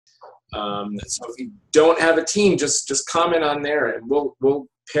So if you don't have a team, just comment on there, and we'll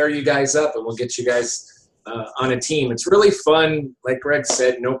pair you guys up, and we'll get you guys on a team. It's really fun, like Greg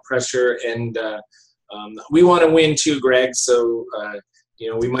said, no pressure, and we want to win too, Greg. So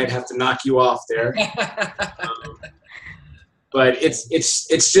we might have to knock you off there. But it's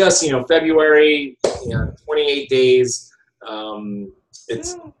just February, 28 days.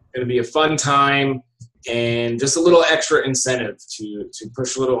 It's going to be a fun time, and just a little extra incentive to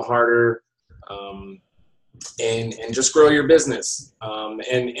push a little harder, and just grow your business.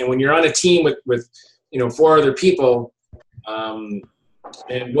 And when you're on a team with 4 other people, and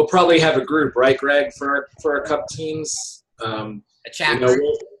we'll probably have a group, right, Greg, for our cup teams. A chat group.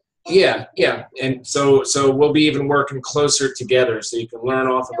 Yeah. And so we'll be even working closer together, so you can learn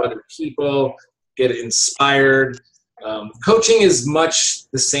off of other people, get inspired. Coaching is much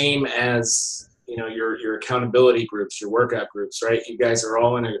the same as, your accountability groups, your workout groups, right? You guys are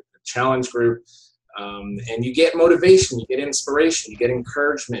all in a challenge group, and you get motivation, you get inspiration, you get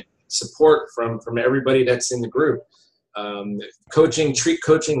encouragement, support from everybody that's in the group. Treat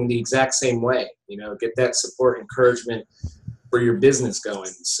coaching the exact same way, get that support, encouragement for your business going.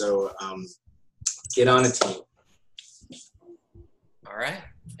 So get on a team. All right.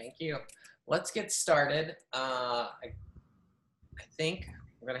 Thank you. Let's get started. I think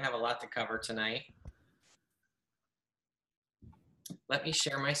we're going to have a lot to cover tonight. Let me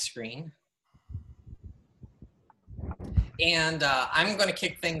share my screen. And I'm going to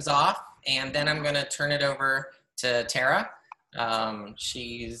kick things off, and then I'm going to turn it over to Tara.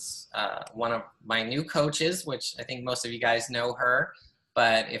 She's one of my new coaches, which I think most of you guys know her,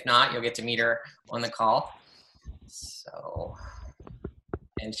 but if not, you'll get to meet her on the call. So,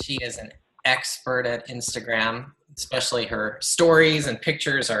 and she is an expert at Instagram, especially her stories and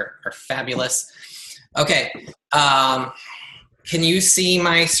pictures are fabulous. Okay, can you see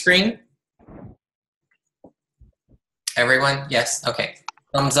my screen? Everyone? Yes? Okay,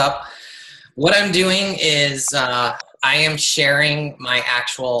 thumbs up. What I'm doing is I am sharing my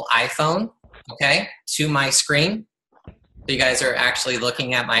actual iPhone, okay, to my screen. So you guys are actually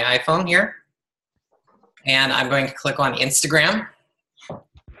looking at my iPhone here. And I'm going to click on Instagram.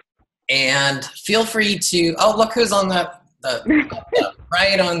 And feel free to, oh, look who's on the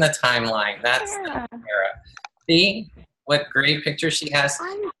right on the timeline. That's Sarah. See what great picture she has?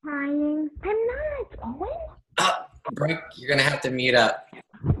 I'm trying. I'm not. Owen? Brooke, you're going to have to mute up.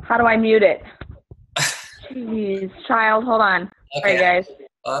 How do I mute it? Jeez, child, hold on. Okay. All right, guys.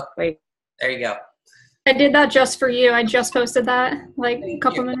 Wait. There you go. I did that just for you. I just posted that like a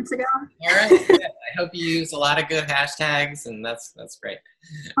couple minutes ago. All right. Good. I hope you use a lot of good hashtags, and that's great.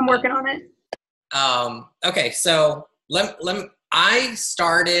 I'm working on it. Okay, so I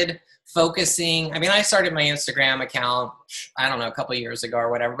started focusing. I mean, I started my Instagram account, I don't know, a couple of years ago or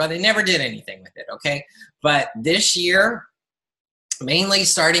whatever, but I never did anything with it, okay? But this year, mainly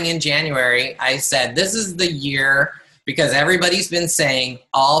starting in January, I said this is the year, because everybody's been saying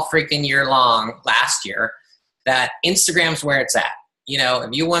all freaking year long last year that Instagram's where it's at. If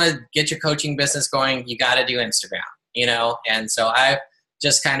you want to get your coaching business going, you got to do Instagram, And so I've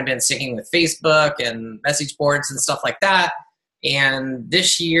just kind of been sticking with Facebook and message boards and stuff like that. And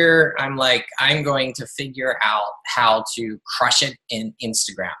this year, I'm like, I'm going to figure out how to crush it in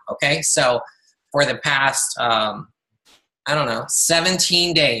Instagram, okay? So for the past,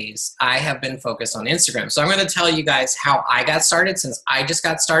 17 days, I have been focused on Instagram. So I'm going to tell you guys how I got started, since I just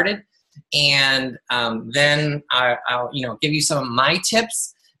got started. And then I'll give you some of my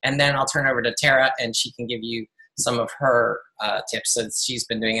tips, and then I'll turn over to Tara, and she can give you some of her tips, since she's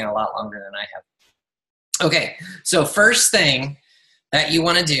been doing it a lot longer than I have. Okay, so first thing that you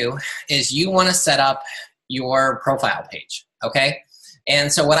want to do is you want to set up your profile page, okay?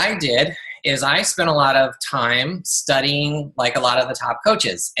 And so what I did is I spent a lot of time studying like a lot of the top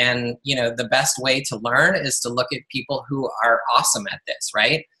coaches. And, the best way to learn is to look at people who are awesome at this,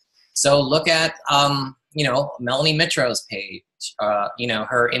 right? So look at, Melanie Mitro's page,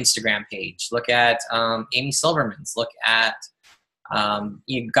 her Instagram page. Look at Amy Silverman's. Look at,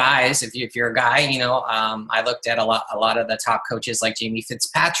 you guys, if you're a guy, I looked at a lot of the top coaches like Jamie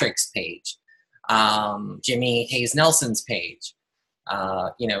Fitzpatrick's page, Jimmy Hayes Nelson's page,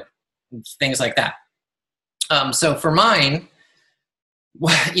 things like that. So for mine,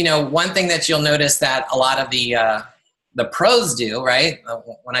 one thing that you'll notice that a lot of the pros do, right?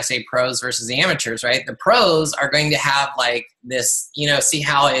 When I say pros versus the amateurs, right? The pros are going to have like this, see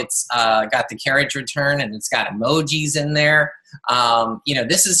how it's got the carriage return and it's got emojis in there.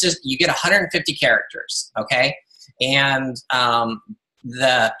 This is just, you get 150 characters, okay? And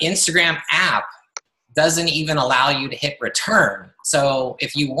the Instagram app doesn't even allow you to hit return. So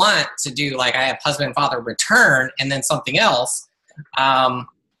if you want to do, like I have husband and father return and then something else,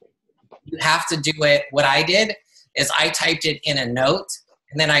 you have to do it. What I did is I typed it in a note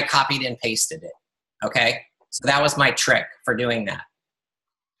and then I copied and pasted it. Okay. So that was my trick for doing that.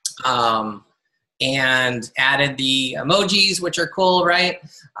 And added the emojis, which are cool, right?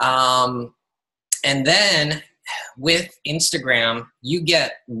 And then with Instagram, you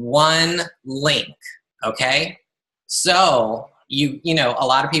get one link, okay? So you know, a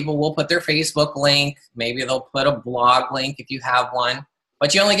lot of people will put their Facebook link, maybe they'll put a blog link if you have one,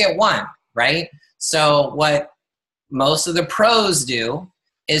 but you only get one, right? So what most of the pros do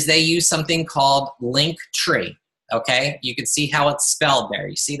is they use something called Linktree, okay? You can see how it's spelled there.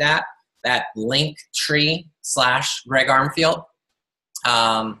 You see that? That Linktree / Greg Armfield.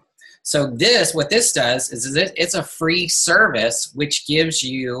 So what this does is it's a free service which gives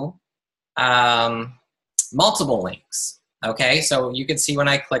you multiple links. Okay, so you can see when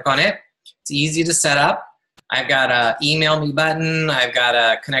I click on it, it's easy to set up. I've got a email me button. I've got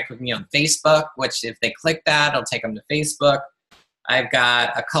a connect with me on Facebook, which if they click that, it'll take them to Facebook. I've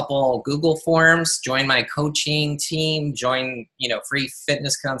got a couple Google forms, join my coaching team, join, you know, free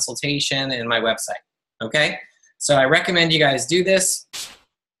fitness consultation, and my website. Okay, so I recommend you guys do this.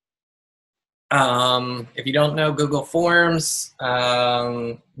 If you don't know Google Forms,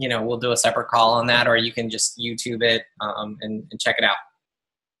 you know, we'll do a separate call on that, or you can just YouTube it and check it out.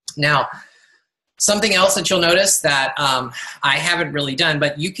 Now, something else that you'll notice that I haven't really done,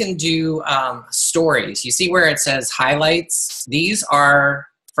 but you can do stories. You see where it says highlights? These are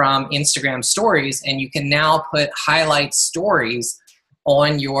from Instagram stories, and you can now put highlight stories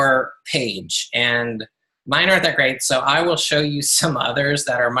on your page. And mine aren't that great, so I will show you some others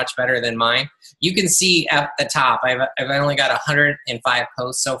that are much better than mine. You can see at the top, I've only got 105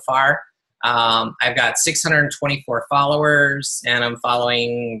 posts so far. I've got 624 followers, and I'm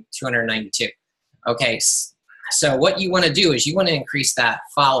following 292. Okay, so what you want to do is you want to increase that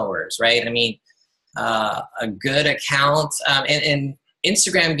followers, right? I mean, a good account, and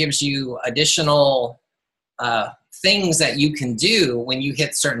Instagram gives you additional things that you can do when you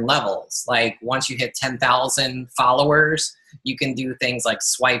hit certain levels. Like once you hit 10,000 followers, you can do things like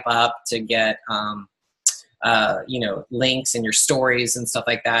swipe up to get, you know, links in your stories and stuff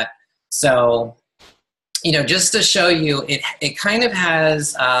like that. So, you know, just to show you, it kind of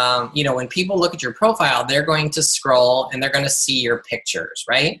has, you know, when people look at your profile, they're going to scroll and they're going to see your pictures,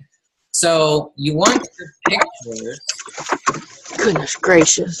 right? So you want your pictures. Goodness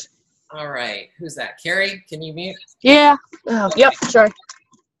gracious. All right, who's that? Carrie, can you mute? Yeah. Oh, yep, sorry.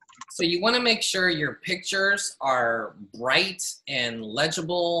 So you want to make sure your pictures are bright and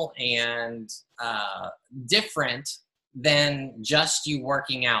legible and different than just you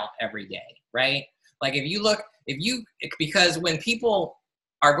working out every day, right? Like because when people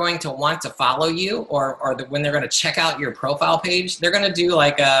are going to want to follow you or when they're going to check out your profile page, they're going to do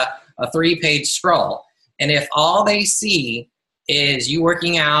like a 3-page scroll. And if all they see is you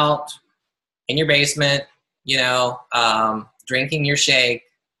working out in your basement, you know, drinking your shake,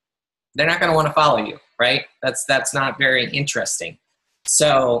 they're not going to want to follow you, right? That's not very interesting.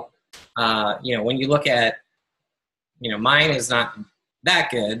 So, you know, when you look at, you know, mine is not that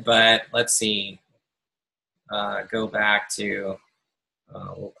good, but let's see. Go back to,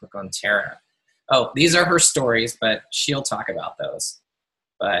 we'll click on Tara. Oh, these are her stories, but she'll talk about those.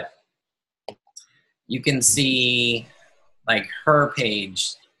 But you can see like her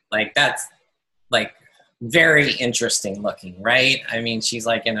page, like that's like very interesting looking, right? I mean, she's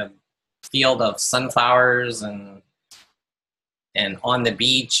like in a field of sunflowers and on the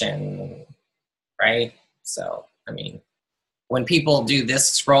beach and right. So, I mean, when people do this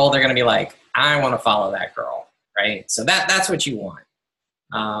scroll, they're going to be like, I want to follow that girl, right? So that's what you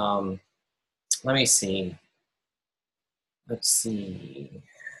want. Let me see. Let's see.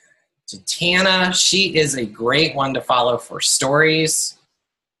 Tana, she is a great one to follow for stories,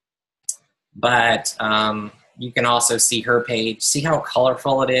 but you can also see her page, see how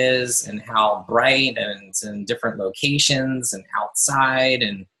colorful it is and how bright, and it's in different locations and outside.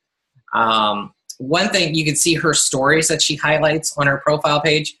 And one thing, you can see her stories that she highlights on her profile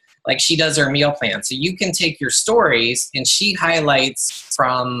page, like she does her meal plan. So you can take your stories and she highlights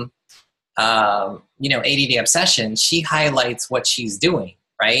from, you know, 80-Day Obsession, she highlights what she's doing,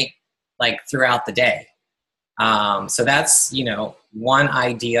 right? Like throughout the day. So that's, you know, one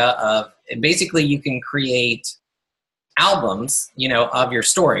idea of, basically you can create albums, you know, of your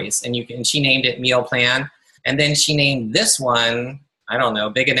stories, and she named it Meal Plan. And then she named this one, I don't know,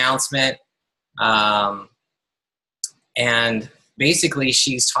 Big Announcement. And basically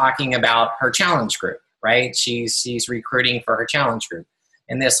she's talking about her challenge group, right? She's recruiting for her challenge group.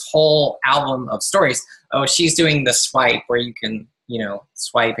 And this whole album of stories, oh, she's doing the swipe where you can,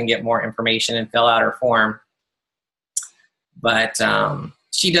 swipe and get more information and fill out her form. But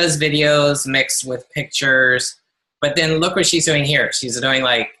she does videos mixed with pictures. But then look what she's doing here. She's doing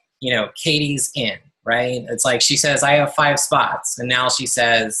like, Katie's in, right? It's like she says, I have 5 spots. And now she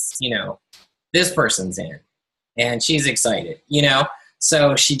says, this person's in. And she's excited,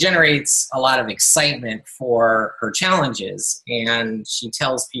 So she generates a lot of excitement for her challenges. And she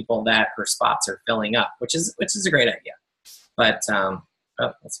tells people that her spots are filling up, which is a great idea. But,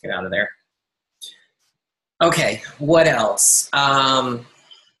 let's get out of there. Okay, what else? Let's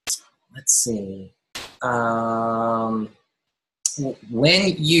see. When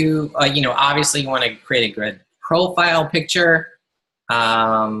you, obviously you want to create a good profile picture,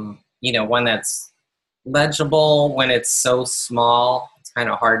 one that's legible. When it's so small, it's kind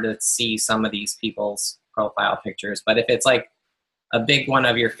of hard to see some of these people's profile pictures. But if it's like a big one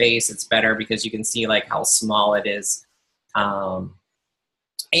of your face, it's better because you can see like how small it is. And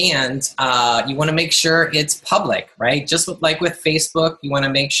you want to make sure it's public, right? Just like with Facebook, you want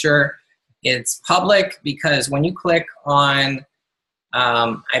to make sure it's public because when you click on,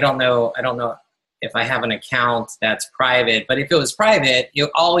 I don't know if I have an account that's private, but if it was private, you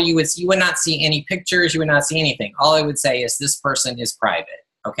would not see any pictures, you would not see anything. All it would say is this person is private,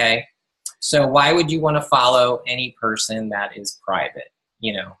 okay? So why would you want to follow any person that is private,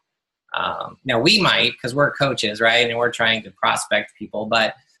 Now we might, because we're coaches, right? And we're trying to prospect people,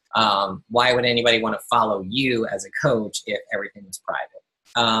 but why would anybody want to follow you as a coach if everything is private?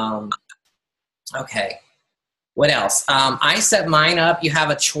 Okay. What else? I set mine up. You have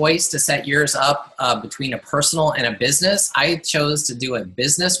a choice to set yours up between a personal and a business. I chose to do a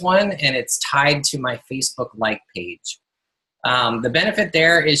business one, and it's tied to my Facebook like page. The benefit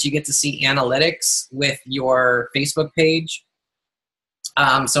there is you get to see analytics with your Facebook page.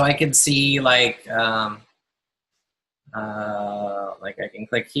 So I can see like I can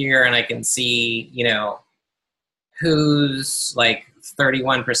click here and I can see, who's like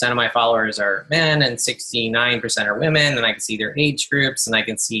 31% of my followers are men and 69% are women, and I can see their age groups, and I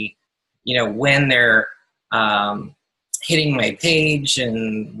can see, when they're hitting my page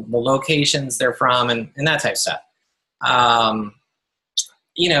and the locations they're from and that type of stuff.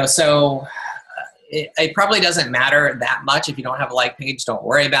 So it probably doesn't matter that much if you don't have a like page. Don't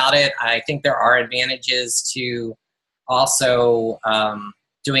worry about it. I think there are advantages to also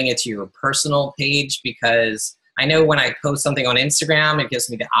doing it to your personal page, because I know when I post something on Instagram, it gives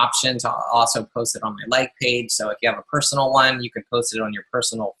me the option to also post it on my like page. So if you have a personal one, you could post it on your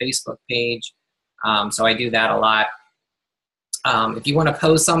personal Facebook page. So I do that a lot. If you want to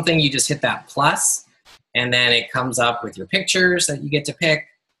post something, you just hit that plus, and then it comes up with your pictures that you get to pick.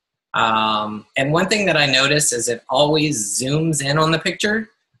 And one thing that I notice is it always zooms in on the picture.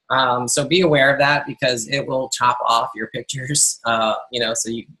 So be aware of that because it will chop off your pictures, so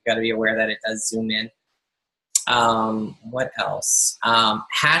you got to be aware that it does zoom in. What else?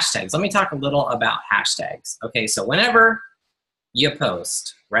 Hashtags. Let me talk a little about hashtags. Okay, so whenever you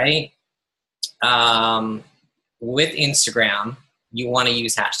post, right, with Instagram, you want to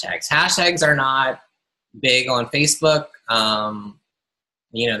use hashtags. Hashtags are not big on Facebook.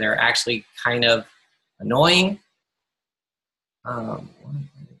 They're actually kind of annoying.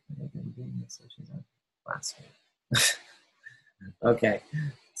 Okay,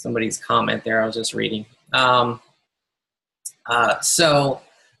 somebody's comment there I was just reading. So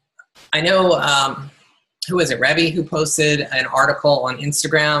I know, who was it, Revy, who posted an article on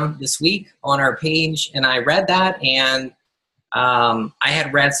Instagram this week on our page, and I read that, and I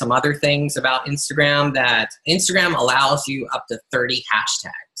had read some other things about Instagram, that Instagram allows you up to 30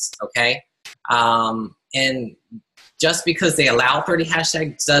 hashtags, okay? And just because they allow 30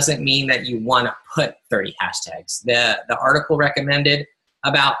 hashtags doesn't mean that you want to put 30 hashtags. The article recommended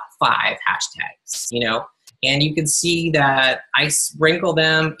about 5 hashtags, and you can see that I sprinkle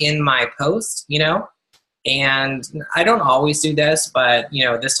them in my post, and I don't always do this, but,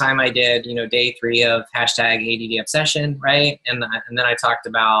 this time I did, day 3 of hashtag ADD obsession, right? And then I talked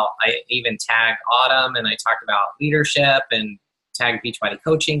about, I even tagged Autumn, and I talked about leadership and tagged Beachbody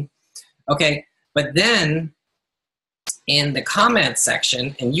coaching. Okay, but then in the comments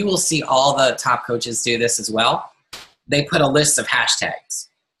section, and you will see all the top coaches do this as well, they put a list of hashtags,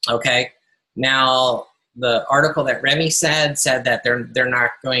 okay? Now, the article that Remy said that they're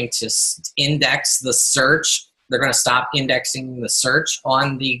not going to index the search. They're going to stop indexing the search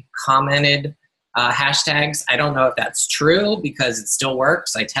on the commented hashtags. I don't know if that's true because it still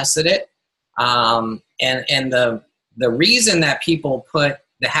works. I tested it. And the the reason that people put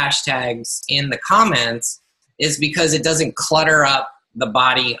the hashtags in the comments is because it doesn't clutter up the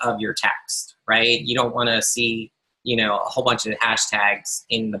body of your text, right? You don't want to see, you know, a whole bunch of hashtags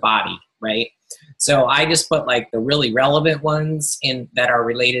in the body, right? So I just put like the really relevant ones in that are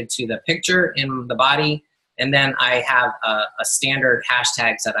related to the picture in the body. And then I have a standard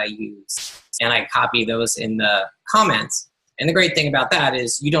hashtags that I use, and I copy those in the comments. And the great thing about that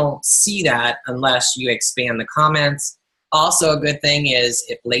is you don't see that unless you expand the comments. Also, a good thing is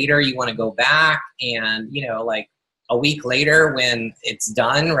if later you want to go back and, you know, like a week later when it's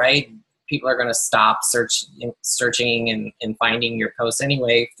done, right, people are going to stop searching and finding your posts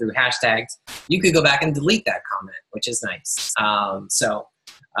anyway through hashtags. You could go back and delete that comment, which is nice.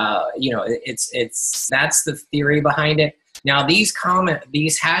 You know, that's the theory behind it. Now, these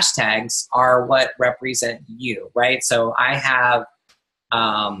hashtags are what represent you, right? So I have,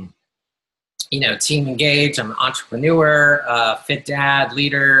 you know, team engaged. I'm an entrepreneur, fit dad,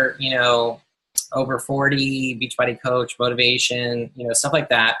 leader, you know, over 40, Beachbody coach, motivation, you know, stuff like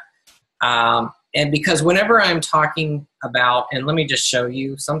that. And because whenever I'm talking about, and let me just show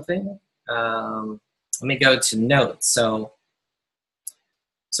you something. Let me go to notes. So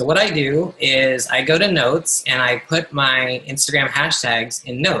what I do is I go to notes and I put my Instagram hashtags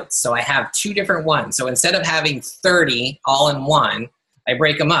in notes. So I have 2 different ones. So instead of having 30 all in one, I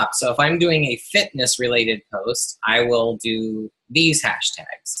break them up. So if I'm doing a fitness related post, I will do these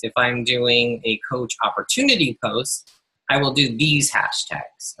hashtags. If I'm doing a coach opportunity post, I will do these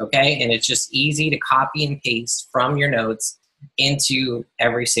hashtags, okay? And it's just easy to copy and paste from your notes into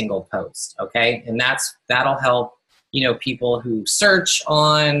every single post, okay? And that'll help, you know, people who search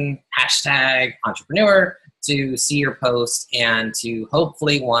on hashtag entrepreneur to see your post and to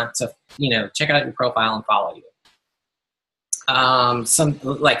hopefully want to, you know, check out your profile and follow you.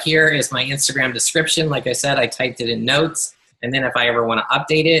 Like here is my Instagram description. Like I said, I typed it in notes. And then if I ever want to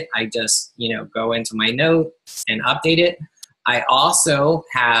update it, I just, you know, go into my note and update it. I also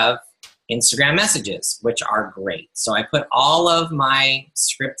have Instagram messages, which are great. So I put all of my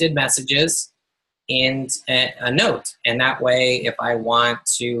scripted messages in a note. And that way, if I want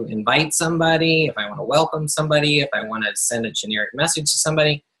to invite somebody, if I want to welcome somebody, if I want to send a generic message to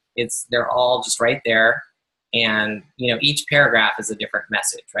somebody, they're all just right there. And, you know, each paragraph is a different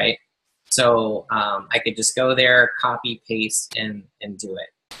message, right? So I could just go there, copy, paste, and do it.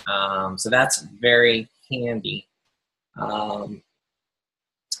 So that's very handy.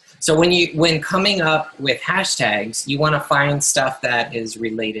 So when coming up with hashtags, you want to find stuff that is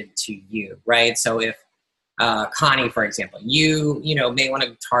related to you, right? So if Connie, for example, you know may want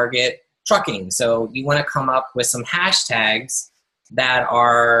to target trucking, so you want to come up with some hashtags that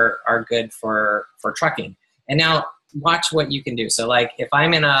are good for trucking. And now watch what you can do. So like if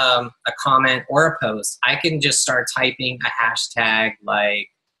I'm in a comment or a post, I can just start typing a hashtag like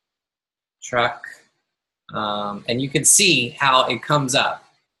truck, and you can see how it comes up.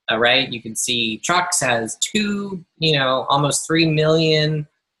 All right, you can see trucks has almost 3 million,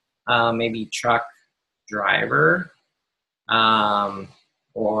 maybe truck driver,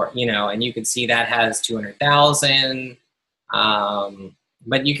 or, you know, and you can see that has 200,000.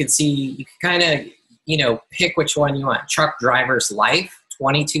 But you can see, you can kind of, you know, pick which one you want. Truck driver's life,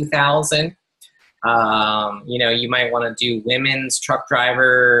 22,000. You know, you might want to do women's truck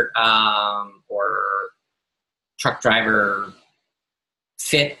driver, or truck driver,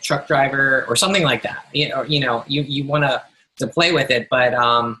 fit truck driver, or something like that. You want to play with it, but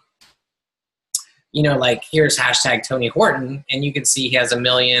you know, like here's hashtag Tony Horton, and you can see he has 1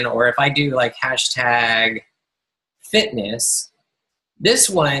 million. Or if I do like hashtag fitness, this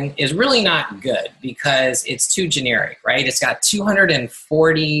one is really not good because it's too generic, right? It's got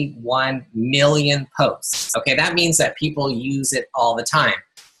 241 million posts. Okay, that means that people use it all the time.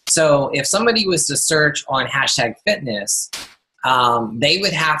 So if somebody was to search on hashtag fitness, they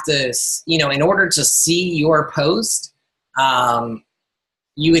would have to, you know, in order to see your post,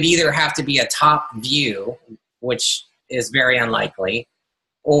 you would either have to be a top view, which is very unlikely,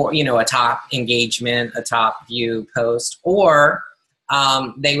 or, you know, a top engagement, a top view post, or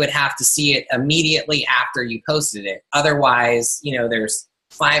they would have to see it immediately after you posted it. Otherwise, you know, there's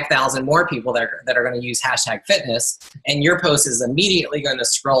 5,000 more people that are going to use hashtag fitness, and your post is immediately going to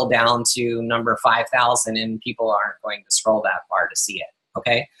scroll down to number 5,000, and people aren't going to scroll that far to see it.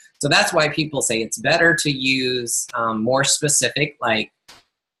 Okay, so that's why people say it's better to use more specific, like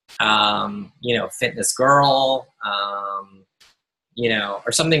you know, fitness girl, you know,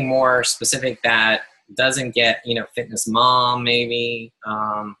 or something more specific that doesn't get, you know, fitness mom, maybe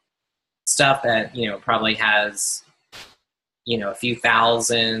stuff that, you know, probably has, you know, a few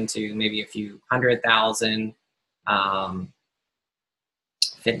thousand to maybe a few 100,000.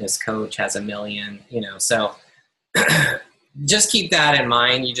 Fitness coach has 1 million, so just keep that in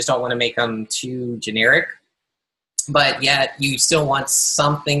mind. You just don't want to make them too generic, but yet you still want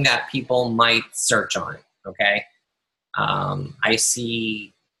something that people might search on, okay? I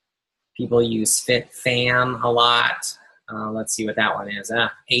see people use FitFam a lot. Let's see what that one is.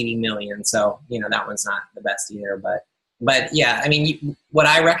 80 million. So, that one's not the best either, but yeah, I mean, what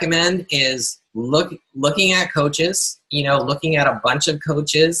I recommend is looking at coaches, looking at a bunch of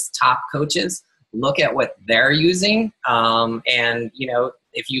coaches, top coaches, look at what they're using. And,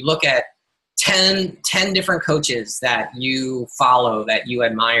 if you look at 10 different coaches that you follow, that you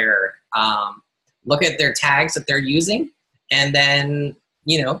admire, look at their tags that they're using, and then,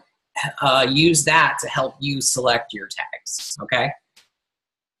 use that to help you select your tags. Okay.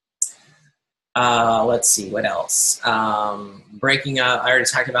 Let's see what else. Breaking up. I already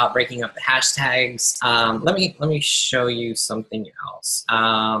talked about breaking up the hashtags. Let me show you something else.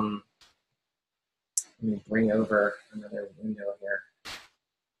 Let me bring over another window here.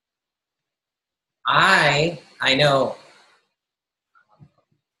 I know.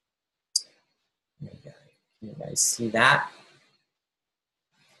 Can you guys see that?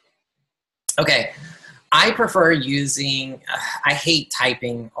 Okay. I prefer using. I hate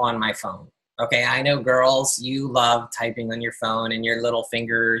typing on my phone. Okay, I know girls, you love typing on your phone, and your little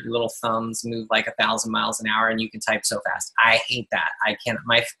finger, your little thumbs move like 1,000 miles an hour, and you can type so fast. I hate that. I can't.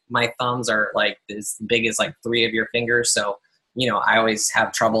 My thumbs are like as big as like 3 of your fingers, so I always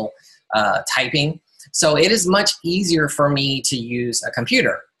have trouble typing. So it is much easier for me to use a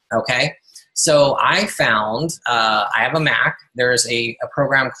computer. Okay, so I found I have a Mac. There's a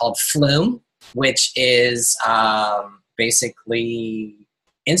program called Flume, which is basically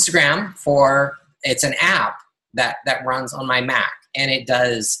Instagram it's an app that runs on my Mac, and it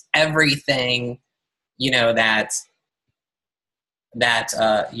does everything, that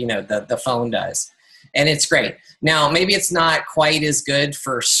the phone does. And it's great. Now, maybe it's not quite as good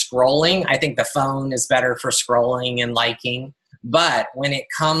for scrolling. I think the phone is better for scrolling and liking. But when it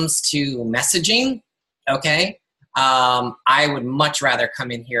comes to messaging, okay, I would much rather come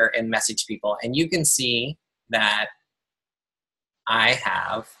in here and message people. And you can see that I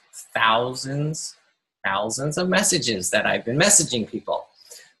have thousands of messages that I've been messaging people.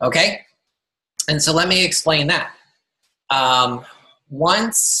 Okay? And so let me explain that. And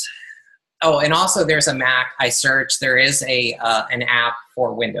also there's a Mac. I searched. There is an app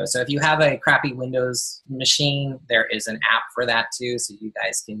for Windows. So if you have a crappy Windows machine, there is an app for that too, so you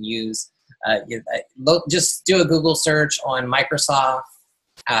guys can use. Just do a Google search on Microsoft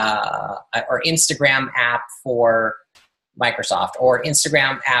or Instagram app for Microsoft, or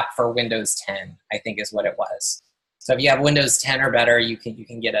Instagram app for Windows 10, I think is what it was. So if you have Windows 10 or better, you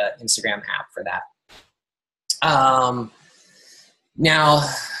can get an Instagram app for that. Now,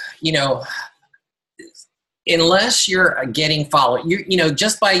 unless you're getting followed,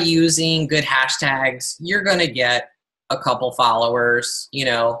 just by using good hashtags, you're going to get a couple followers,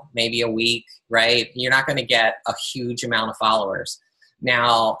 maybe a week, right? You're not going to get a huge amount of followers.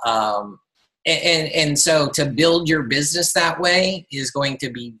 Now, and so to build your business that way is going to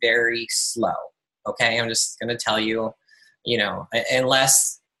be very slow. Okay. I'm just going to tell you,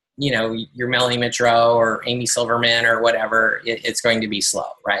 unless, you're Melanie Mitro or Amy Silverman or whatever, it's going to be slow,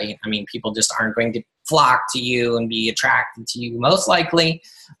 right? I mean, people just aren't going to flock to you and be attracted to you, most likely.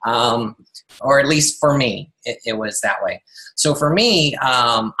 Or at least for me, it was that way. So for me,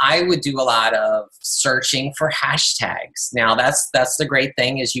 I would do a lot of searching for hashtags. Now that's the great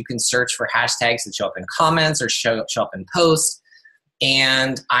thing, is you can search for hashtags that show up in comments or show up in posts.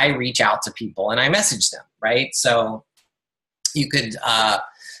 And I reach out to people and I message them, right? So you could,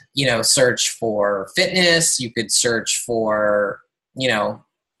 search for fitness. You could search for,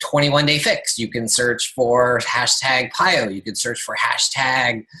 21-day fix. You can search for hashtag PIO. You could search for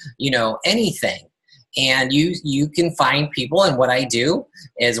hashtag, anything. And you can find people. And what I do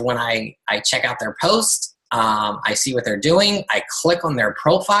is when I check out their post, I see what they're doing. I click on their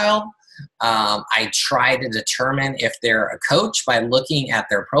profile. I try to determine if they're a coach by looking at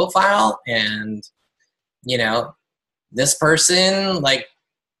their profile. And, this person, like,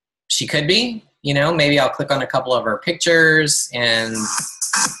 she could be, maybe I'll click on a couple of her pictures, and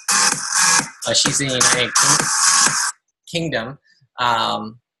she's in the United Kingdom,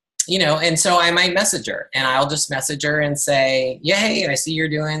 and so I might message her, and I'll just message her and say, yeah, hey, I see you're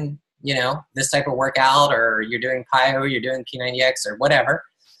doing, this type of workout, or you're doing PIO, you're doing P90X or whatever,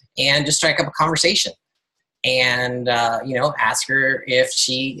 and just strike up a conversation and, ask her if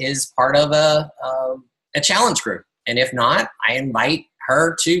she is part of a challenge group. And if not, I invite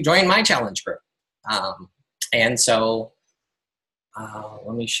her to join my challenge group. And so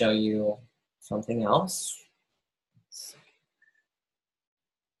let me show you something else.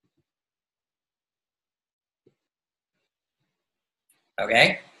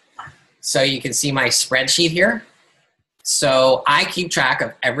 Okay, so you can see my spreadsheet here. So I keep track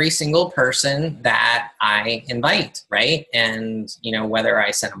of every single person that I invite, right? And, you know, whether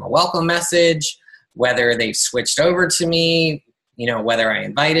I send them a welcome message, whether they've switched over to me, you know, whether I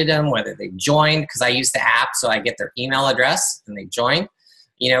invited them, whether they've joined, because I use the app, so I get their email address and they join.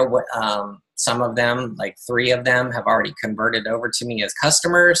 You know, some of them, like 3 of them, have already converted over to me as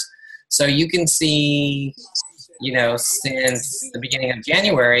customers. So you can see, you know, since the beginning of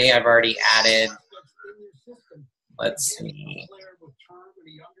January, I've already added, let's see,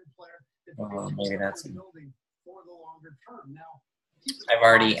 maybe that's, I've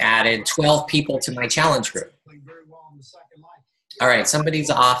already added 12 people to my challenge group. All right,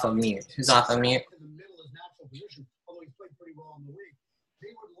 somebody's off of mute. Who's off of mute?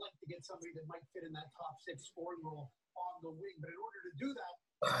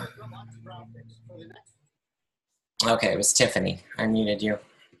 Okay, it was Tiffany. I muted you.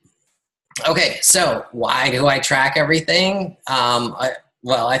 Okay, so why do I track everything?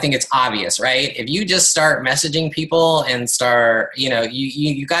 Well, I think it's obvious, right? If you just start messaging people and start, you know,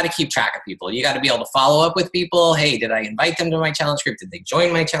 you got to keep track of people. You got to be able to follow up with people. Hey, did I invite them to my challenge group? Did they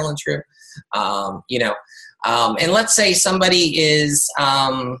join my challenge group? You know, and let's say somebody is,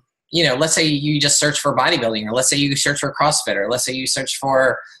 you know, let's say you just search for bodybuilding, or let's say you search for CrossFit, or let's say you search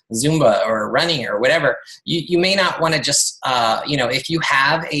for Zumba or running or whatever. You may not want to just, you know, if you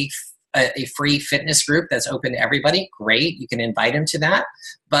have a free fitness group that's open to everybody, great, you can invite them to that.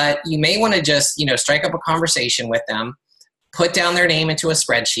 But you may want to just, you know, strike up a conversation with them, put down their name into a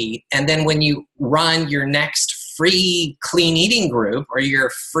spreadsheet, and then when you run your next free clean eating group or your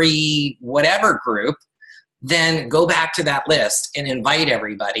free whatever group, then go back to that list and invite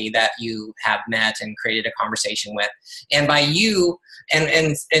everybody that you have met and created a conversation with. And by you,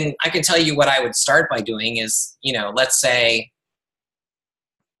 and I can tell you what I would start by doing is, you know, let's say,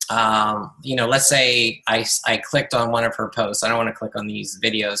 you know, let's say I clicked on one of her posts. I don't want to click on these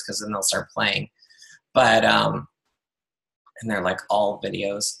videos because then they'll start playing. But, and they're like all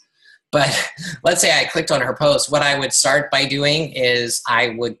videos. But let's say I clicked on her post. What I would start by doing is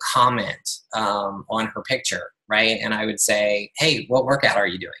I would comment on her picture, right? And I would say, hey, what workout are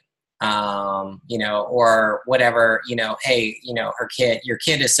you doing? You know, or whatever, you know, hey, you know, your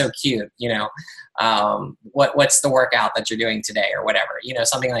kid is so cute, you know, what's the workout that you're doing today or whatever, you know,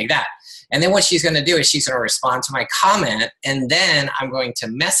 something like that. And then what she's going to do is she's going to respond to my comment, and then I'm going to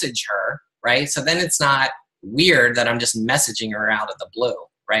message her, right? So then it's not weird that I'm just messaging her out of the blue,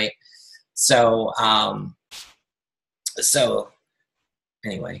 right? So, so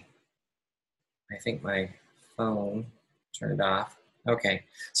anyway, I think my phone turned off. Okay,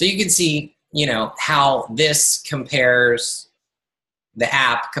 so you can see, you know, how this compares, the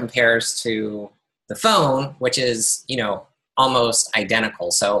app compares to the phone, which is, you know, almost identical.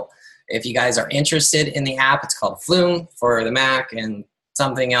 So if you guys are interested in the app, it's called Flume for the Mac and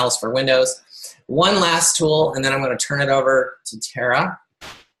something else for Windows. One last tool, and then I'm going to turn it over to Tara.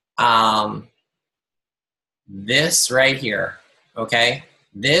 This right here, okay?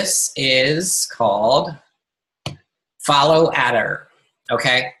 This is called Follow Adder.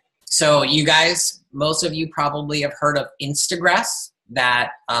 Okay, so you guys, most of you probably have heard of Instagress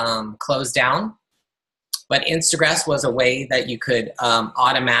that closed down, but Instagress was a way that you could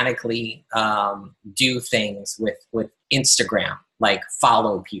automatically do things with Instagram, like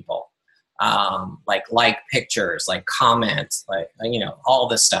follow people, like pictures, like comments, like, you know, all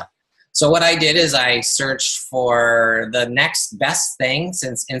this stuff. So what I did is I searched for the next best thing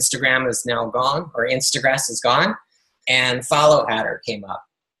since Instagram is now gone, or Instagress is gone, and Follow Adder came up.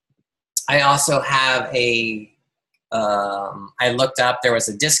 I also have I looked up, there was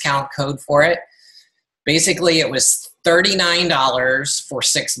a discount code for it. Basically, it was $39 for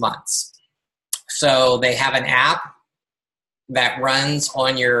 6 months. So they have an app that runs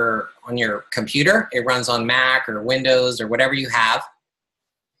on your computer. It runs on Mac or Windows or whatever you have.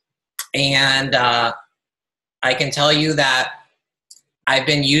 And I can tell you that I've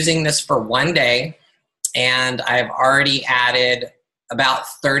been using this for 1 day, and I've already added about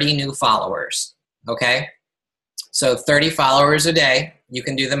 30 new followers, okay? So 30 followers a day, you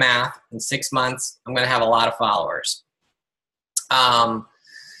can do the math. In 6 months, I'm gonna have a lot of followers.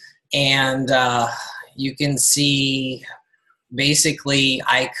 You can see, basically,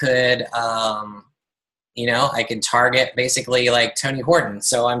 I could, you know, I could target basically like Tony Horton.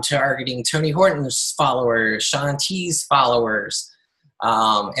 So I'm targeting Tony Horton's followers, Shaun T's followers,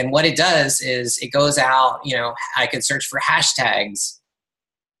 And what it does is it goes out, I could search for hashtags.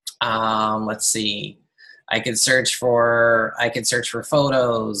 Let's see. I could search for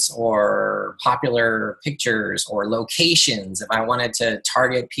photos or popular pictures or locations. If I wanted to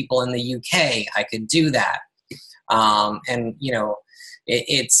target people in the UK, I could do that. And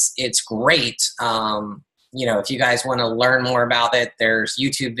it's great. If you guys want to learn more about it, there's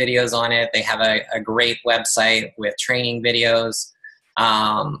YouTube videos on it. They have a great website with training videos.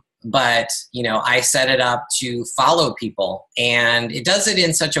 But I set it up to follow people, and it does it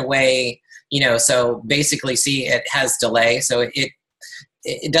in such a way, so basically, see, it has delay. So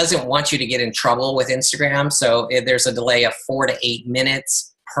it doesn't want you to get in trouble with Instagram. So there's a delay of 4 to 8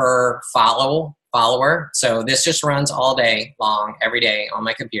 minutes per follower. So this just runs all day long, every day on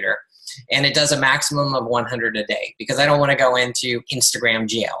my computer. And it does a maximum of 100 a day because I don't want to go into Instagram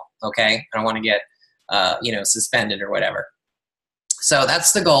jail. Okay. I don't want to get, suspended or whatever. So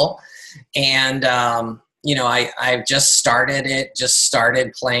that's the goal. And, I've just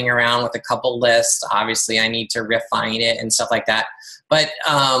started playing around with a couple lists. Obviously I need to refine it and stuff like that. But,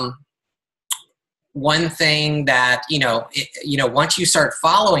 one thing that, once you start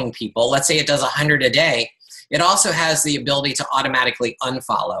following people, let's say it does 100 a day, it also has the ability to automatically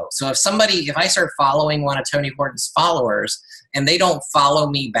unfollow. So if I start following one of Tony Horton's followers and they don't follow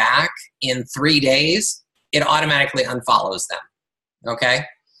me back in 3 days, it automatically unfollows them. Okay.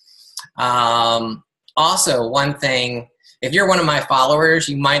 Also, one thing, if you're one of my followers,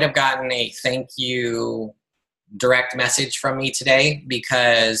 you might have gotten a thank you direct message from me today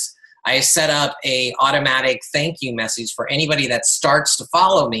because I set up a automatic thank you message for anybody that starts to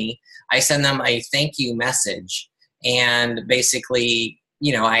follow me. I send them a thank you message, and basically,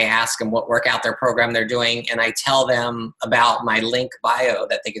 I ask them what workout their program they're doing, and I tell them about my link bio,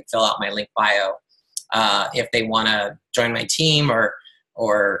 that they could fill out my link bio if they want to join my team or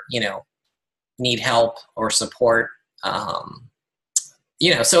need help or support. So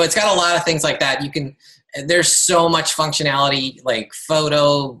it's got a lot of things like that. There's so much functionality, like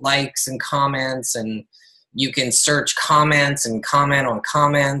photo likes and comments, and you can search comments and comment on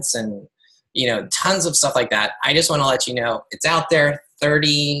comments and, tons of stuff like that. I just want to let you know it's out there,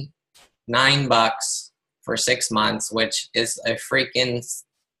 $39 for 6 months, which is a freaking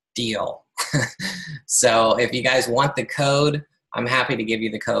deal. So if you guys want the code, I'm happy to give you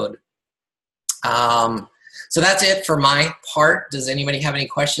the code. So that's it for my part. Does anybody have any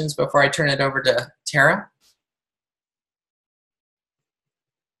questions before I turn it over to Tara?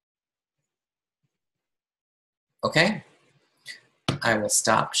 Okay. I will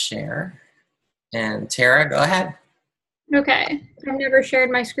stop share. And Tara, go ahead. Okay. I've never shared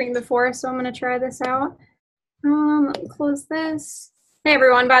my screen before, so I'm going to try this out. Let me close this. Hey,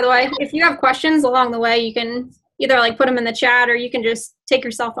 everyone, by the way, if you have questions along the way, you can either put them in the chat or you can just take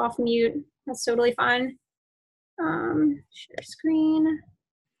yourself off mute. That's totally fine. Share screen.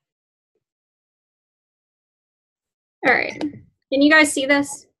 All right. Can you guys see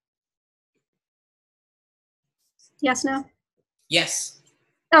this? Yes, no? Yes.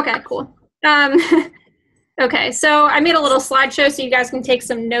 Okay, cool. Okay, so I made a little slideshow so you guys can take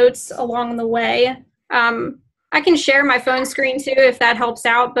some notes along the way. I can share my phone screen too if that helps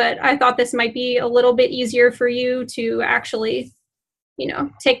out, but I thought this might be a little bit easier for you to actually,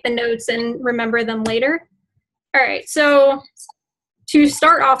 take the notes and remember them later. All right, so to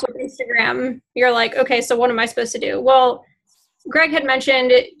start off with Instagram, you're like, okay, so what am I supposed to do? Well, Greg had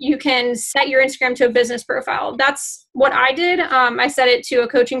mentioned you can set your Instagram to a business profile. That's what I did. I set it to a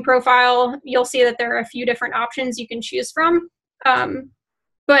coaching profile. You'll see that there are a few different options you can choose from.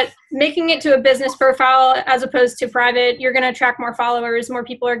 But making it to a business profile as opposed to private, you're going to attract more followers. More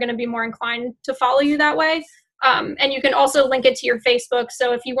people are going to be more inclined to follow you that way. And you can also link it to your Facebook.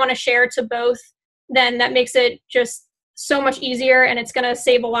 So if you want to share to both, then that makes it just so much easier, and it's going to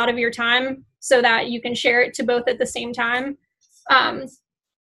save a lot of your time so that you can share it to both at the same time.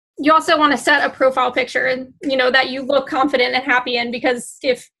 You also want to set a profile picture, that you look confident and happy in, because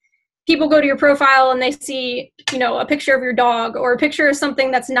if people go to your profile and they see, a picture of your dog or a picture of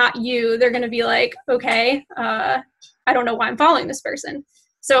something that's not you, they're going to be like, okay, I don't know why I'm following this person.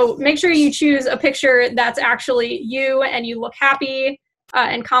 So make sure you choose a picture that's actually you and you look happy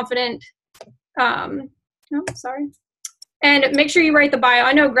and confident. Sorry. And make sure you write the bio.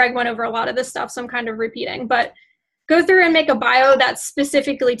 I know Greg went over a lot of this stuff, so I'm kind of repeating, but go through and make a bio that's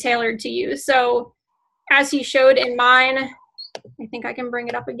specifically tailored to you. So as he showed in mine, I think I can bring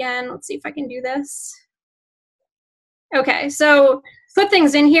it up again. Let's see if I can do this. Okay, so put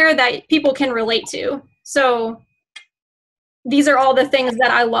things in here that people can relate to. So these are all the things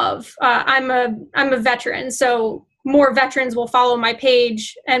that I love. I'm a veteran, so more veterans will follow my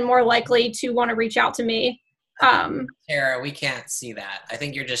page and more likely to want to reach out to me. Tara, we can't see that. I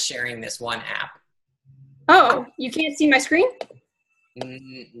think you're just sharing this one app. Oh, you can't see my screen?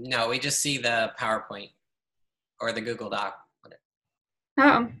 No, we just see the PowerPoint or the Google Doc.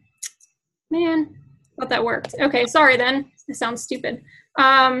 Oh, man, thought that worked. Okay, sorry then. It sounds stupid.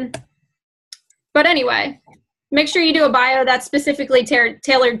 But anyway, make sure you do a bio that's specifically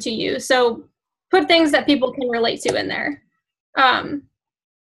tailored to you. So put things that people can relate to in there.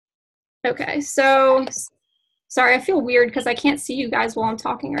 Okay, so sorry, I feel weird because I can't see you guys while I'm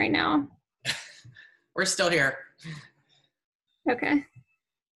talking right now. We're still here. Okay.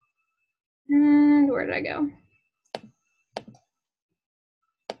 And where did I go?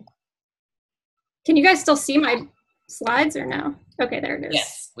 Can you guys still see my slides or no? Okay, there it is.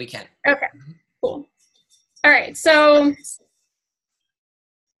 Yes, we can. Okay, cool. All right, so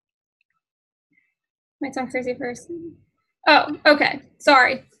might sound crazy first. Oh, okay,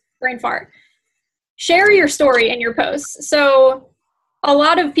 sorry, brain fart. Share your story in your posts. So a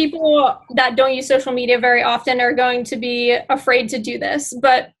lot of people that don't use social media very often are going to be afraid to do this,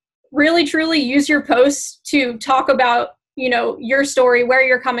 but really truly use your posts to talk about, you know, your story, where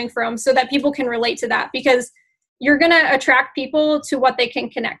you're coming from, so that people can relate to that, because you're going to attract people to what they can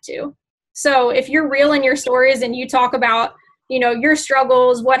connect to. So if you're real in your stories and you talk about, you know, your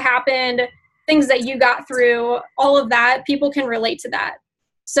struggles, what happened, things that you got through, all of that, people can relate to that.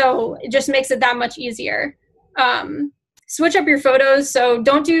 So it just makes it that much easier. Switch up your photos. So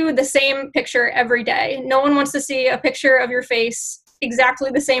don't do the same picture every day. No one wants to see a picture of your face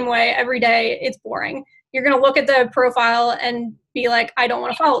exactly the same way every day. It's boring. You're going to look at the profile and be like, I don't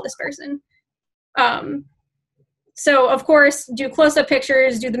want to follow this person. So of course, do close-up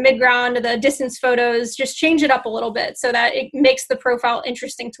pictures, do the mid-ground, the distance photos, just change it up a little bit so that it makes the profile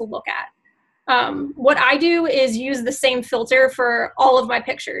interesting to look at. What I do is use the same filter for all of my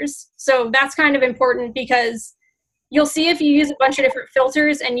pictures. So that's kind of important, because you'll see if you use a bunch of different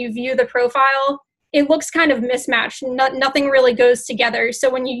filters and you view the profile, it looks kind of mismatched. Nothing really goes together. So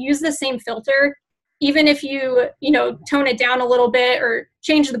when you use the same filter, even if you tone it down a little bit or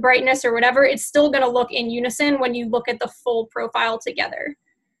change the brightness or whatever, it's still going to look in unison when you look at the full profile together.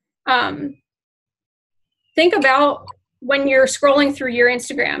 Think about when you're scrolling through your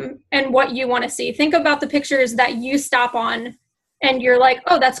Instagram and what you want to see. Think about the pictures that you stop on and you're like,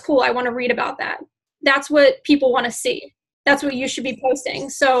 oh, that's cool, I want to read about that. That's what people want to see. That's what you should be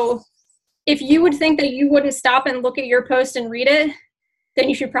posting. So if you would think that you wouldn't stop and look at your post and read it, then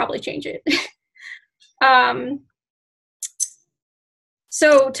you should probably change it.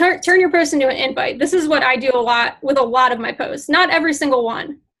 So turn your post into an invite. This is what I do a lot with a lot of my posts. Not every single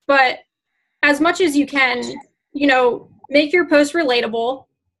one, but as much as you can, make your post relatable.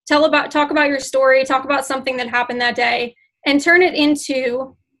 Talk about your story, talk about something that happened that day, and turn it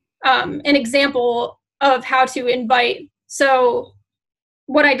into an example of how to invite. So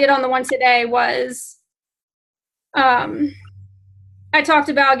what I did on the one today was I talked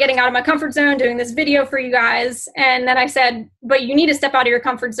about getting out of my comfort zone, doing this video for you guys. And then I said, but you need to step out of your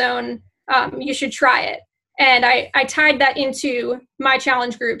comfort zone. You should try it. And I tied that into my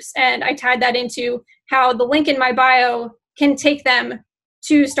challenge groups. And I tied that into how the link in my bio can take them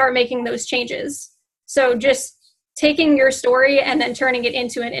to start making those changes. So just taking your story and then turning it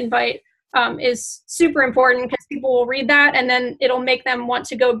into an invite is super important, because people will read that and then it'll make them want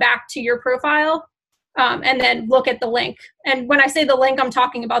to go back to your profile and then look at the link. And when I say the link, I'm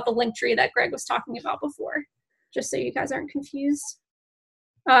talking about the link tree that Greg was talking about before, just so you guys aren't confused.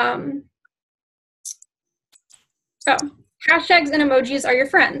 Oh, hashtags and emojis are your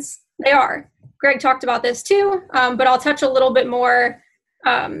friends. They are. Greg talked about this too, but I'll touch a little bit more.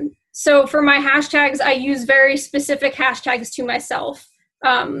 So for my hashtags, I use very specific hashtags to myself.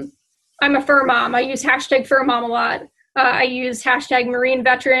 I'm a fur mom. I use hashtag fur mom a lot. I use hashtag Marine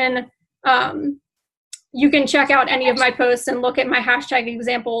veteran. You can check out any of my posts and look at my hashtag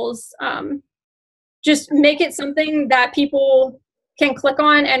examples. Just make it something that people can click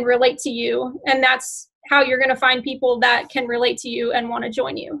on and relate to you. And that's how you're going to find people that can relate to you and want to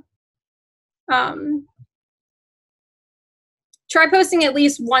join you. Try posting at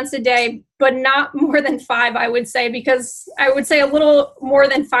least once a day, but not more than 5, I would say, because I would say a little more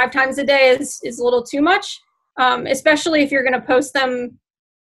than 5 times a day is a little too much, especially if you're going to post them.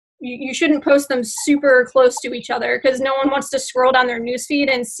 You shouldn't post them super close to each other, because no one wants to scroll down their newsfeed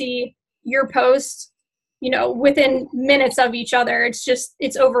and see your post, within minutes of each other.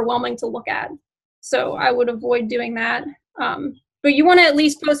 It's overwhelming to look at. So I would avoid doing that. But you want to at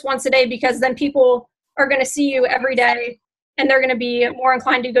least post once a day, because then people are going to see you every day and they're going to be more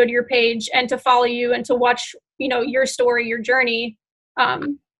inclined to go to your page and to follow you and to watch, your story, your journey,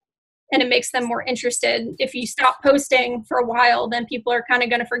 and it makes them more interested. If you stop posting for a while, then people are kind of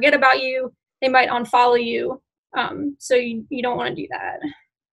going to forget about you. They might unfollow you. So you don't want to do that.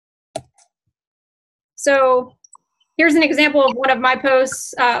 So here's an example of one of my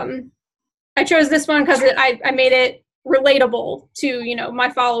posts. I chose this one because I made it relatable to, my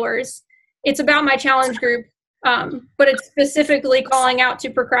followers. It's about my challenge group, but it's specifically calling out to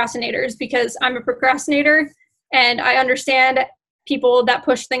procrastinators because I'm a procrastinator and I understand people that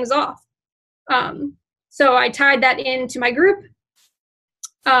push things off. So I tied that into my group,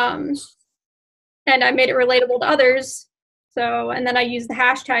 and I made it relatable to others. So, and then I used the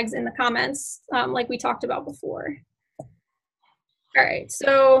hashtags in the comments, like we talked about before. All right,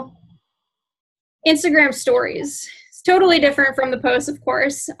 so Instagram stories. It's totally different from the post, of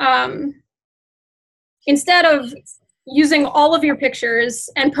course. Instead of using all of your pictures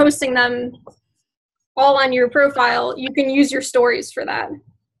and posting them all on your profile, you can use your stories for that.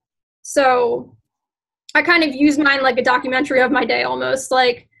 So I kind of use mine like a documentary of my day almost.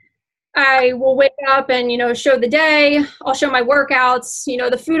 Like I will wake up and, show the day. I'll show my workouts,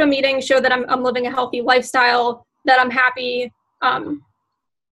 the food I'm eating, show that I'm living a healthy lifestyle, that I'm happy. And,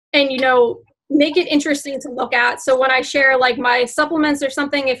 make it interesting to look at. So when I share like my supplements or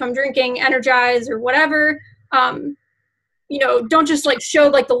something, if I'm drinking Energize or whatever, don't just like show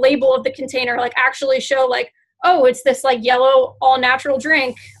like the label of the container, like actually show like, oh, it's this like yellow all natural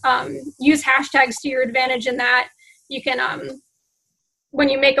drink. Use hashtags to your advantage in that. You can, when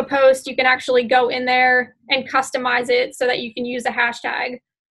you make a post, you can actually go in there and customize it so that you can use a hashtag.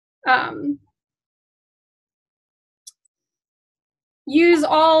 Use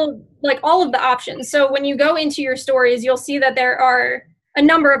all of the options. So when you go into your stories, you'll see that there are a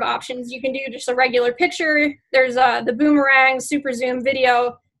number of options. You can do just a regular picture. There's the boomerang, super zoom,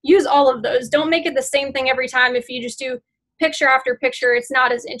 video. Use all of those. Don't make it the same thing every time. If you just do picture after picture, it's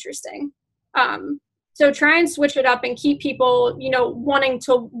not as interesting. So try and switch it up and keep people, wanting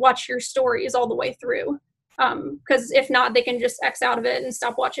to watch your stories all the way through. Because if not, they can just X out of it and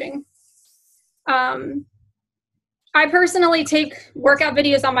stop watching. I personally take workout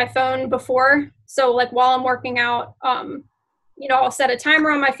videos on my phone before. So like while I'm working out, I'll set a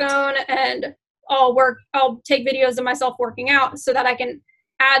timer on my phone and I'll take videos of myself working out so that I can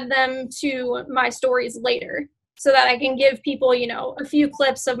add them to my stories later so that I can give people, a few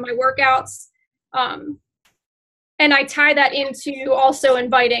clips of my workouts. And I tie that into also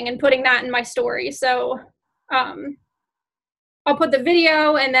inviting and putting that in my story. So I'll put the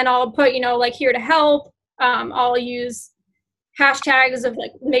video and then I'll put, like here to help. I'll use hashtags of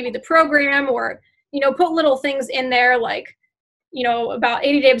like maybe the program or, put little things in there like, about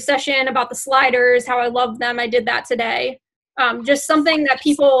 80-day obsession, about the sliders, how I love them. I did that today. Just something that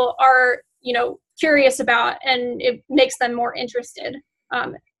people are, curious about and it makes them more interested.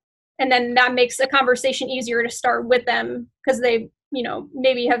 And then that makes a conversation easier to start with them because they,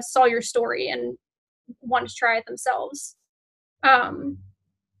 maybe have saw your story and want to try it themselves.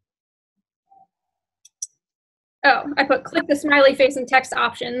 I put click the smiley face and text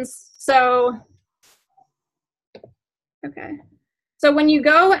options. So, okay. So when you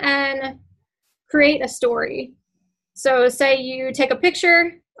go and create a story, so say you take a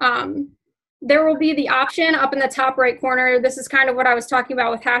picture, there will be the option up in the top right corner. This is kind of what I was talking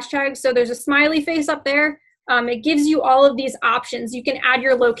about with hashtags. So there's a smiley face up there. It gives you all of these options. You can add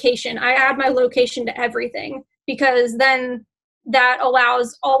your location. I add my location to everything because then that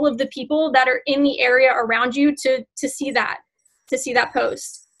allows all of the people that are in the area around you to see that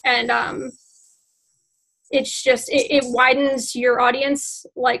post. And it's just, it widens your audience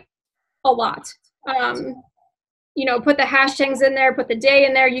like a lot. Put the hashtags in there, put the day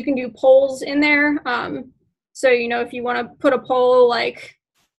in there. You can do polls in there. So, if you want to put a poll, like,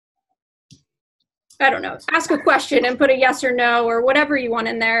 I don't know, ask a question and put a yes or no or whatever you want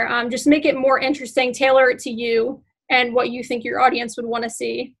in there. Just make it more interesting, tailor it to you and what you think your audience would want to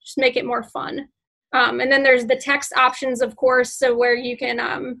see. Just make it more fun. And then there's the text options, of course, so where you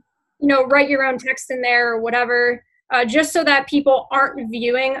can, write your own text in there or whatever, just so that people aren't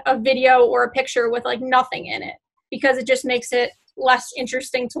viewing a video or a picture with like nothing in it, because it just makes it less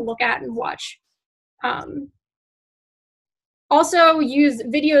interesting to look at and watch. Also use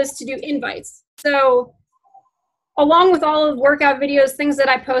videos to do invites. So along with all of workout videos, things that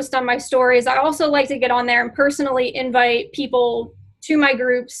I post on my stories, I also like to get on there and personally invite people to my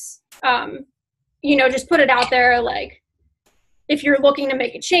groups. Just put it out there, like, if you're looking to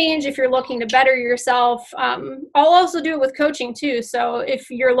make a change, if you're looking to better yourself. I'll also do it with coaching too. So if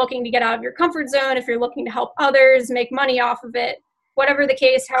you're looking to get out of your comfort zone, if you're looking to help others, make money off of it, whatever the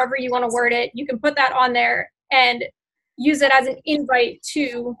case, however you want to word it, you can put that on there and use it as an invite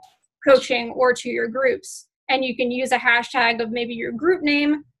to coaching or to your groups. And you can use a hashtag of maybe your group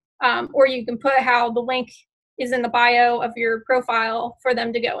name, or you can put how the link is in the bio of your profile for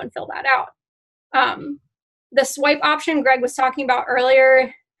them to go and fill that out. The swipe option Greg was talking about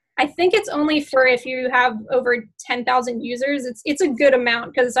earlier, I think it's only for if you have over 10,000 users. It's a good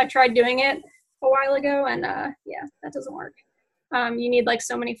amount, because I tried doing it a while ago, and yeah, that doesn't work. You need like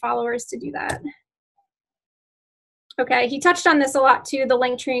so many followers to do that. Okay, he touched on this a lot too, the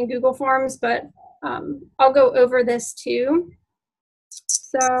Linktree and Google Forms, but I'll go over this too.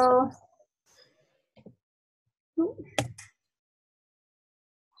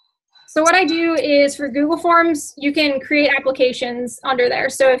 So what I do is, for Google Forms, you can create applications under there.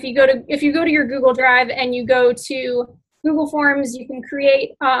 So if you go to your Google Drive and you go to Google Forms, you can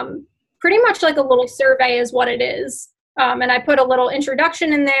create pretty much like a little survey is what it is. And I put a little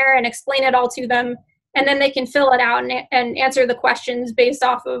introduction in there and explain it all to them, and then they can fill it out and answer the questions based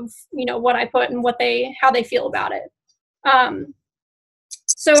off of, you know, what I put and how they feel about it.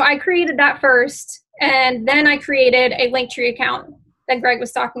 So I created that first, and then I created a Linktree account that Greg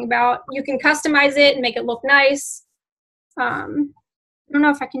was talking about. You can customize it and make it look nice. I don't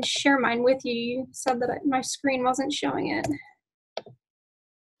know if I can share mine with you. You said that my screen wasn't showing it.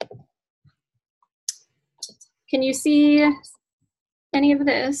 Can you see any of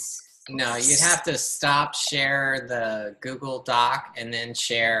this? No, you'd have to stop share the Google Doc and then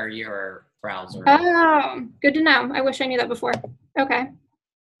share your browser. Oh, good to know. I wish I knew that before. Okay.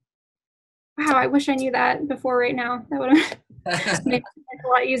 Wow, I wish I knew that before right now. That would have made it a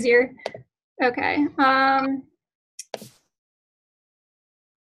lot easier. Okay.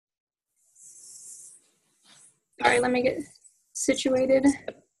 Sorry, let me get situated.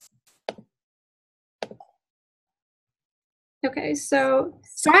 Okay, so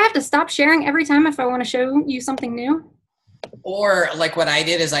I have to stop sharing every time if I want to show you something new? Or like what I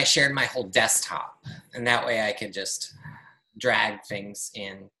did is I shared my whole desktop, and that way I could just drag things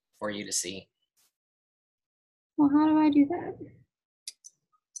in for you to see. Well, how do I do that?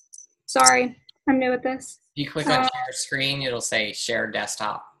 Sorry, I'm new at this. If you click on share screen, it'll say share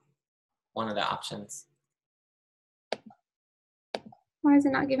desktop, one of the options. Why is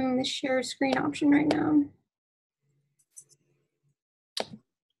it not giving me the share screen option right now?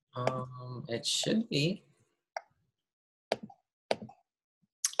 It should be.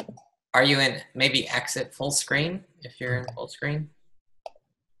 Are you in maybe exit full screen if you're in full screen?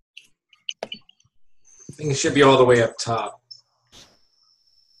 I think it should be all the way up top.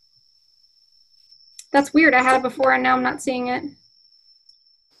 That's weird. I had it before and now I'm not seeing it.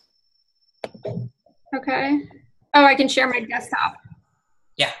 Okay. Oh, I can share my desktop.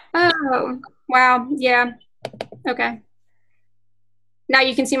 Yeah. Oh, wow. Yeah. Okay. Now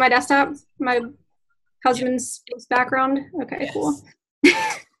you can see my desktop, my husband's background. Okay, yes. Cool.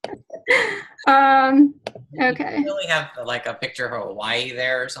 Okay. You really have like a picture of Hawaii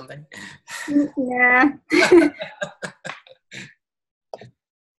there or something? Yeah.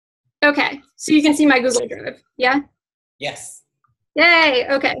 Okay, so you can see my Google Drive, yeah? Yes. Yay,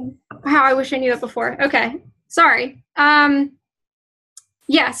 okay. Wow, I wish I knew that before. Okay, sorry.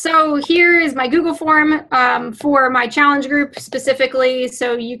 Yeah, so here is my Google form for my challenge group specifically.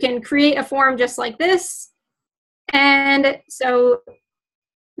 So you can create a form just like this. And so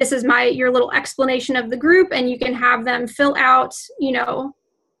this is your little explanation of the group, and you can have them fill out, you know,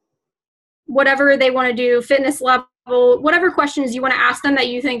 whatever they want to do, fitness level, whatever questions you want to ask them that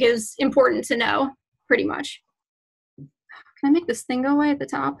you think is important to know, pretty much. Can I make this thing go away at the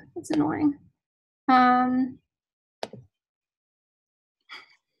top? That's annoying.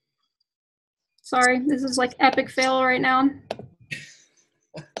 Sorry, this is like epic fail right now.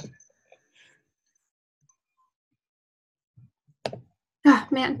 Oh,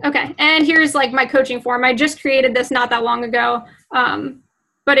 man. Okay. And here's like my coaching form. I just created this not that long ago.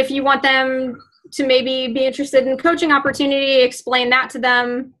 But if you want them to maybe be interested in coaching opportunity, explain that to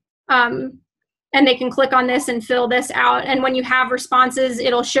them. And they can click on this and fill this out. And when you have responses,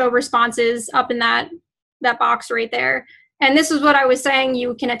 it'll show responses up in that box right there. And this is what I was saying,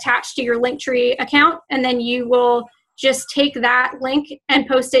 you can attach to your Linktree account, and then you will just take that link and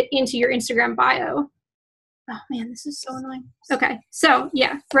post it into your Instagram bio. Oh man, this is so annoying. Okay, so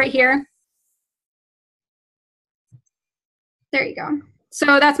yeah, right here. There you go.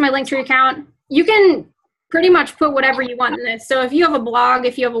 So that's my Linktree account. You can pretty much put whatever you want in this. So if you have a blog,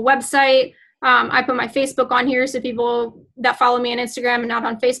 if you have a website, I put my Facebook on here so people that follow me on Instagram and not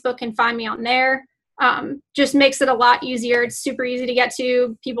on Facebook can find me on there. Just makes it a lot easier. It's super easy to get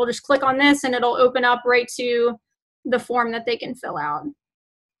to. People just click on this and it'll open up right to the form that they can fill out.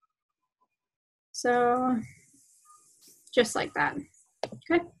 So just like that.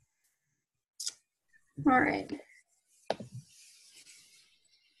 Okay. All right.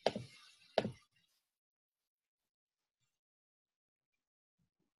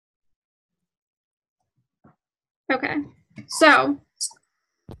 Okay. So,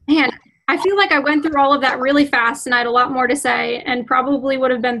 man, I feel like I went through all of that really fast and I had a lot more to say, and probably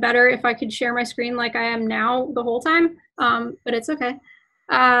would have been better if I could share my screen like I am now the whole time, but it's okay.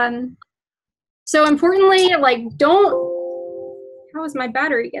 So importantly, like, how is my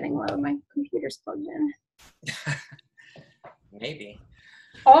battery getting low? My computer's plugged in. Maybe.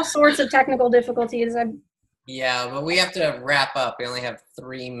 All sorts of technical difficulties. Yeah, but we have to wrap up. We only have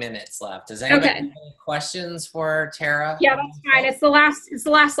 3 minutes left. Does anybody have any questions for Tara? Yeah, that's fine. It's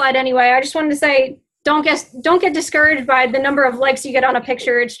the last slide anyway. I just wanted to say, don't get discouraged by the number of likes you get on a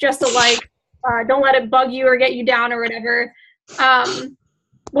picture. It's just a like. Don't let it bug you or get you down or whatever.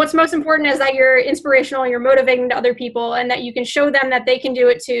 What's most important is that you're inspirational, you're motivating to other people, and that you can show them that they can do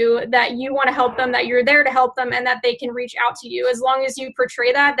it too, that you want to help them, that you're there to help them, and that they can reach out to you. As long as you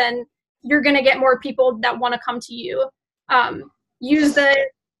portray that, then you're going to get more people that want to come to you. Use the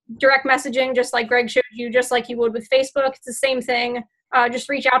direct messaging just like Greg showed you, just like you would with Facebook. It's the same thing. Just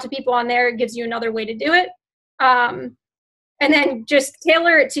reach out to people on there. It gives you another way to do it. And then just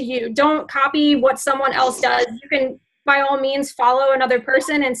tailor it to you. Don't copy what someone else does. You can, by all means, follow another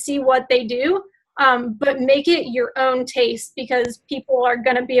person and see what they do, but make it your own taste, because people are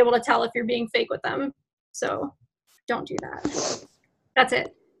going to be able to tell if you're being fake with them. So don't do that. That's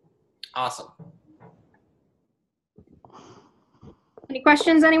it. Awesome. Any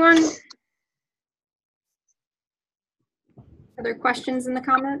questions, anyone? Are there questions in the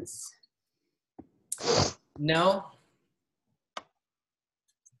comments? No.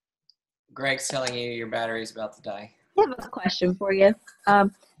 Greg's telling you your battery's about to die. I have a question for you,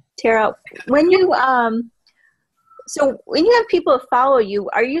 Tara. When you so when you have people follow you,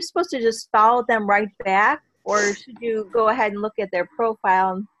 are you supposed to just follow them right back, or should you go ahead and look at their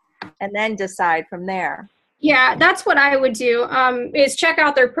profile and then decide from there? Yeah, that's what I would do, is check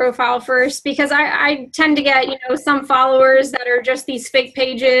out their profile first, because I tend to get, some followers that are just these fake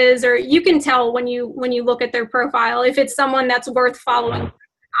pages, or you can tell when you look at their profile if it's someone that's worth following or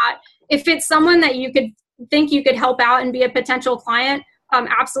not. If it's someone that you could think you could help out and be a potential client,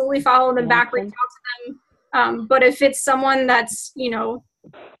 absolutely follow them back, reach out to them. But if it's someone that's,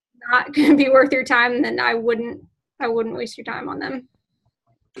 not going to be worth your time, then I wouldn't waste your time on them.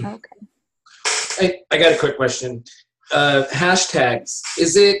 Okay. I got a quick question. Hashtags.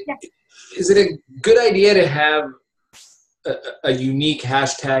 Is it a good idea to have a unique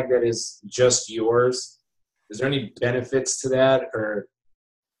hashtag that is just yours? Is there any benefits to that, or?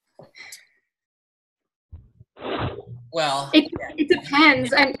 Well, it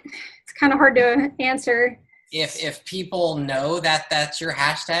depends, and it's kind of hard to answer. If people know that that's your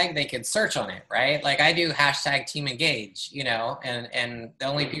hashtag, they could search on it, right? Like I do hashtag Team Engage, and the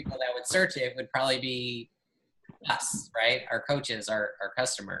only people that would search it would probably be us, right? Our coaches, our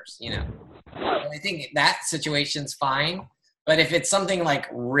customers, And I think that situation's fine. But if it's something like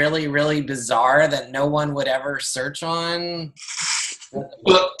really, really bizarre that no one would ever search on.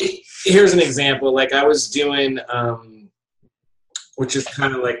 Well, here's an example. Like I was doing, which is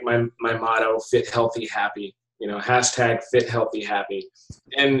kind of like my motto, fit, healthy, happy. Hashtag fit, healthy, happy.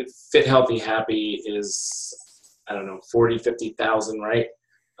 And fit, healthy, happy is, 40, 50,000, right?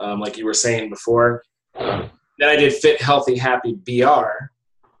 Like you were saying before. Then I did fit, healthy, happy BR,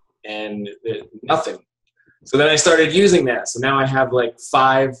 and nothing. So then I started using that. So now I have like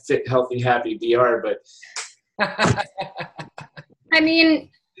 5 fit, healthy, happy BR, but. I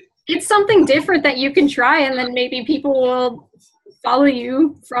mean, it's something different that you can try, and then maybe people will follow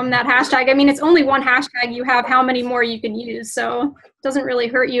you from that hashtag. I mean, it's only one hashtag. You have how many more you can use, so it doesn't really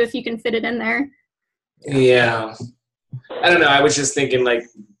hurt you if you can fit it in there. Yeah. I don't know. I was just thinking like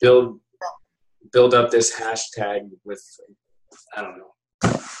build up this hashtag with, I don't know.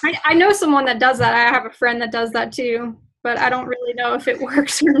 I know someone that does that. I have a friend that does that too, but I don't really know if it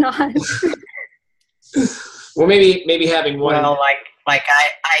works or not. Well, maybe having one. Well, like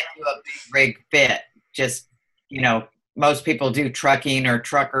I do a big rig fit. Just, most people do trucking or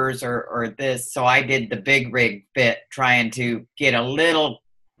truckers or this. So I did the big rig fit, trying to get a little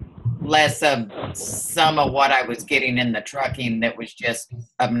less of some of what I was getting in the trucking that was just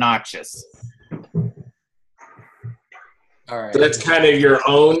obnoxious. All right. So that's kind of your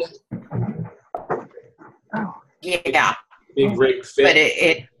own. Yeah. Big rig fit. But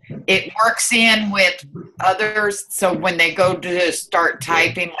it works in with others. So when they go to start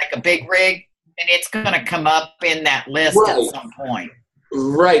typing like a big rig, and it's going to come up in that list Right. at some point.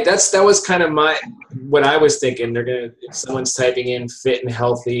 Right. That was kind of what I was thinking. If someone's typing in fit and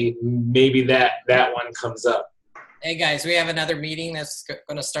healthy, maybe that one comes up. Hey guys, we have another meeting that's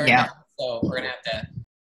going to start now, so we're going to have to